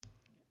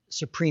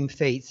supreme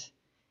faith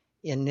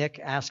in Nick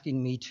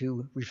asking me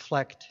to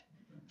reflect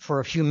for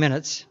a few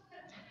minutes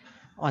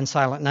on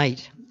Silent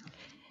Night.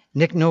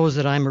 Nick knows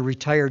that I'm a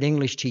retired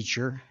English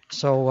teacher,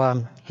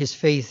 so his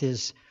faith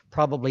is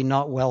probably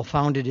not well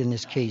founded in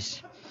this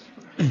case.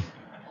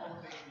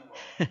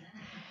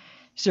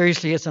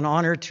 Seriously, it's an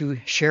honor to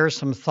share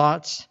some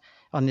thoughts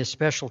on this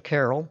special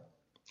carol.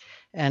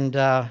 And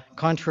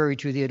contrary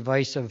to the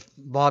advice of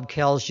Bob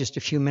Kells just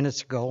a few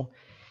minutes ago,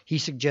 he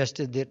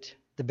suggested that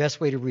the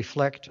best way to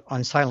reflect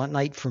on Silent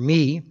Night for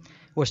me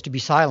was to be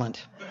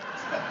silent.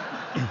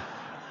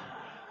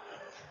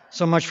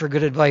 So much for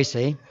good advice,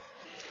 eh?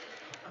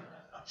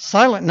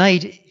 Silent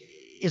Night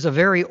is a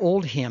very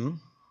old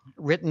hymn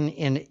written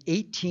in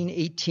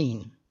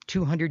 1818,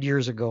 200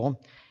 years ago,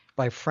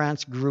 by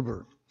Franz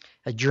Gruber,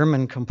 a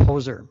German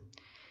composer.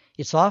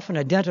 It's often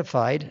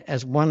identified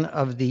as one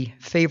of the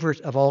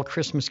favorite of all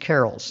Christmas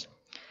carols.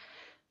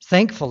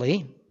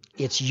 Thankfully,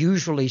 it's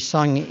usually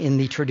sung in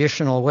the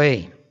traditional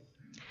way.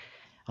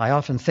 I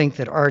often think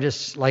that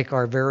artists like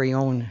our very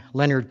own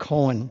Leonard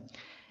Cohen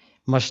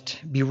must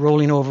be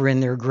rolling over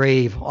in their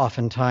grave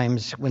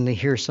oftentimes when they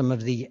hear some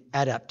of the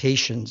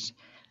adaptations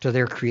to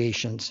their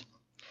creations.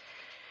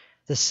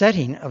 The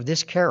setting of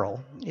this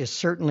carol is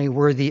certainly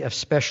worthy of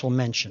special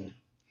mention.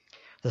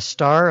 The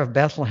Star of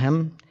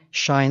Bethlehem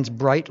shines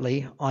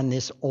brightly on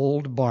this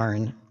old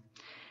barn,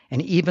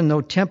 and even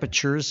though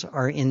temperatures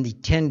are in the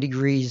 10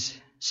 degrees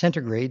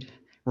centigrade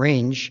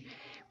range,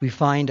 we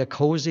find a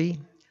cozy,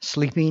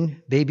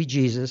 sleeping baby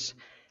Jesus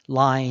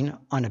lying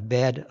on a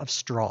bed of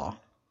straw,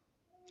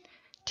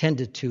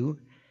 tended to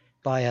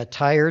by a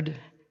tired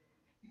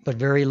but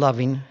very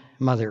loving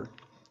mother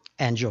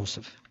and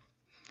Joseph.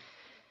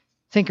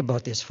 Think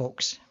about this,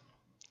 folks.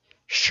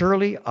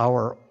 Surely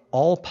our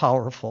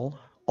all-powerful,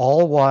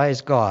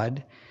 all-wise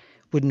God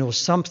would know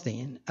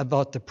something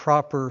about the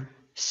proper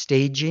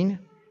staging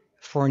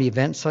for an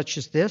event such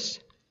as this.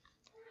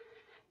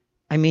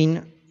 I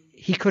mean,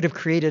 he could have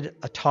created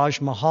a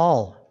Taj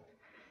Mahal,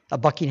 a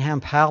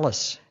Buckingham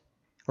Palace,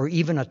 or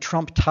even a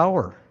Trump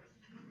Tower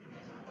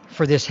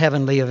for this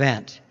heavenly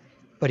event.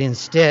 But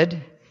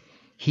instead,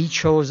 he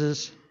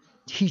chose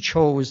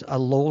a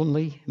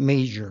lonely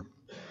manger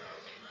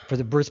for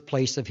the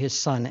birthplace of his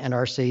Son and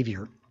our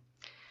Savior.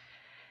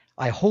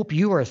 I hope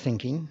you are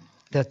thinking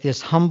that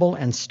this humble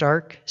and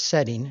stark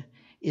setting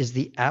is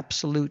the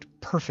absolute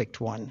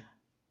perfect one,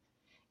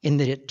 in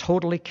that it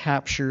totally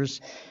captures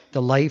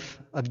the life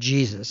of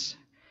Jesus,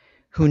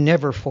 who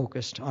never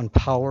focused on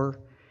power,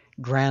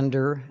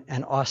 grandeur,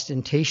 and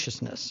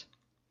ostentatiousness.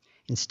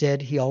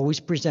 Instead, he always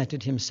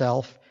presented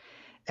himself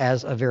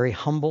as a very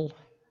humble,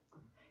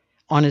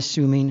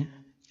 unassuming,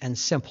 and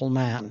simple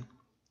man.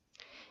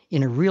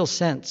 In a real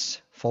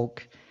sense,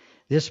 folk,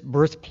 this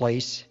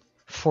birthplace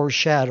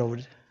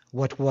foreshadowed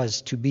what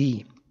was to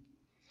be.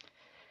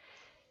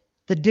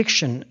 The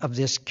diction of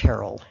this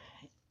carol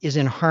is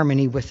in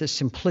harmony with the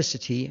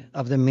simplicity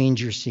of the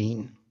manger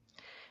scene.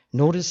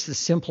 Notice the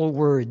simple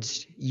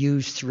words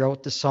used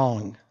throughout the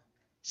song: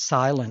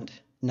 silent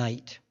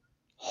night,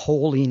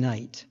 holy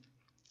night,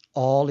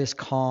 all is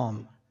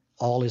calm,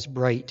 all is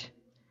bright.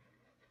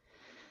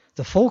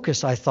 The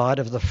focus, I thought,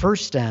 of the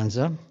first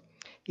stanza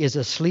is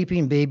a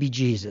sleeping baby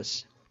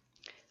Jesus.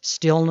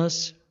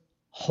 Stillness,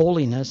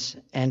 holiness,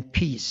 and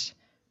peace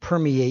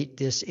permeate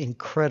this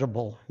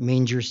incredible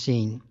manger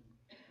scene.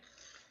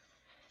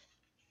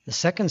 The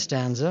second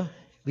stanza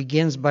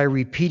begins by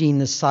repeating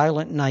the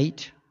silent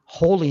night,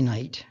 holy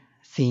night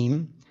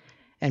theme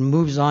and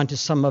moves on to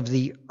some of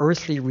the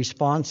earthly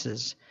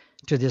responses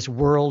to this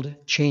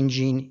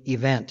world-changing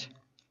event.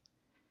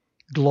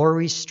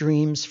 Glory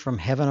streams from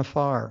heaven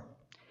afar.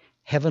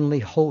 Heavenly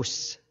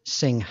hosts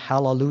sing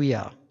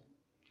hallelujah.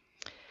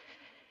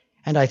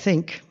 And I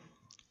think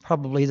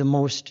probably the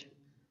most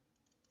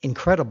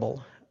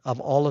incredible of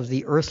all of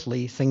the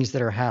earthly things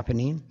that are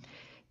happening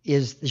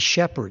is the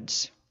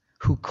shepherds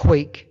who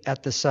quake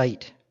at the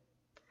sight.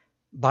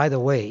 By the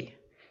way,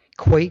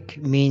 quake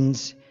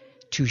means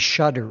to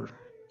shudder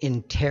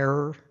in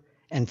terror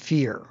and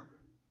fear.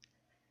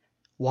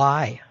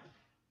 Why?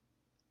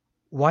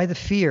 Why the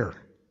fear?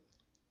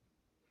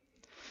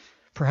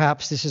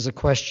 Perhaps this is a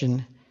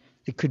question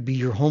that could be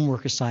your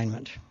homework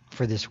assignment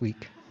for this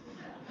week.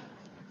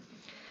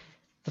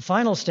 The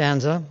final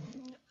stanza,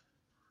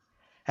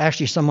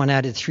 actually someone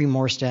added 3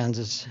 more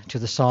stanzas to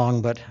the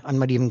song, but I'm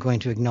not even going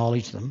to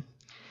acknowledge them,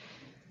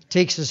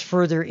 takes us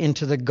further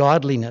into the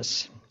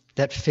godliness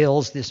that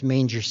fills this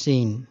manger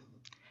scene.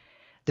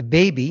 The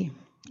baby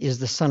is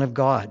the Son of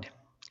God.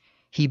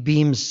 He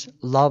beams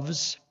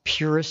love's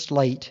purest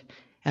light,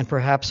 and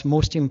perhaps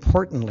most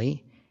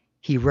importantly,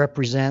 he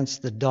represents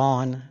the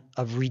dawn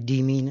of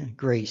redeeming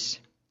grace.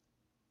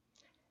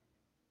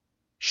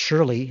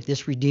 Surely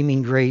this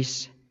redeeming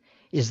grace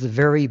is the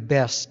very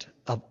best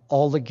of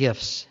all the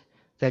gifts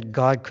that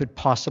God could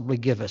possibly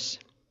give us.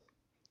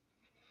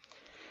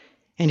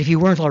 And if you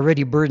weren't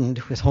already burdened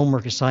with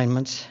homework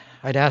assignments,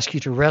 I'd ask you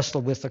to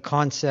wrestle with the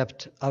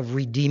concept of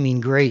redeeming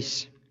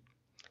grace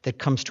that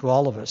comes to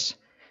all of us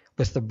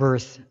with the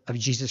birth of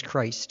Jesus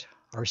Christ,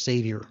 our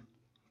Savior.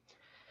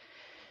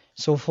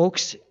 So,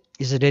 folks,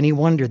 is it any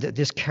wonder that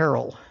this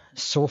carol,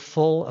 so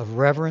full of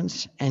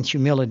reverence and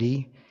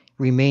humility,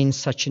 remains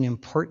such an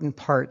important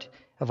part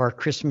of our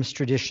Christmas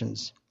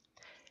traditions?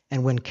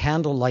 And when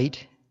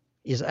candlelight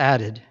is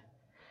added,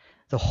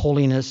 the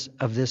holiness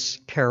of this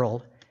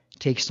carol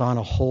takes on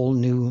a whole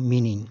new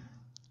meaning.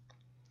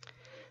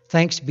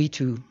 Thanks be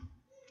to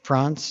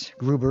Franz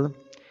Gruber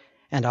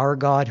and our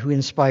God who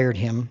inspired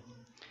him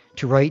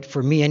to write,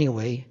 for me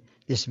anyway,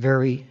 this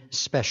very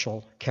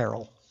special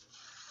carol.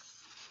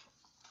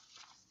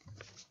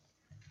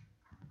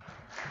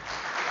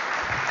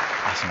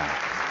 Awesome.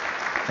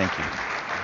 Thank you.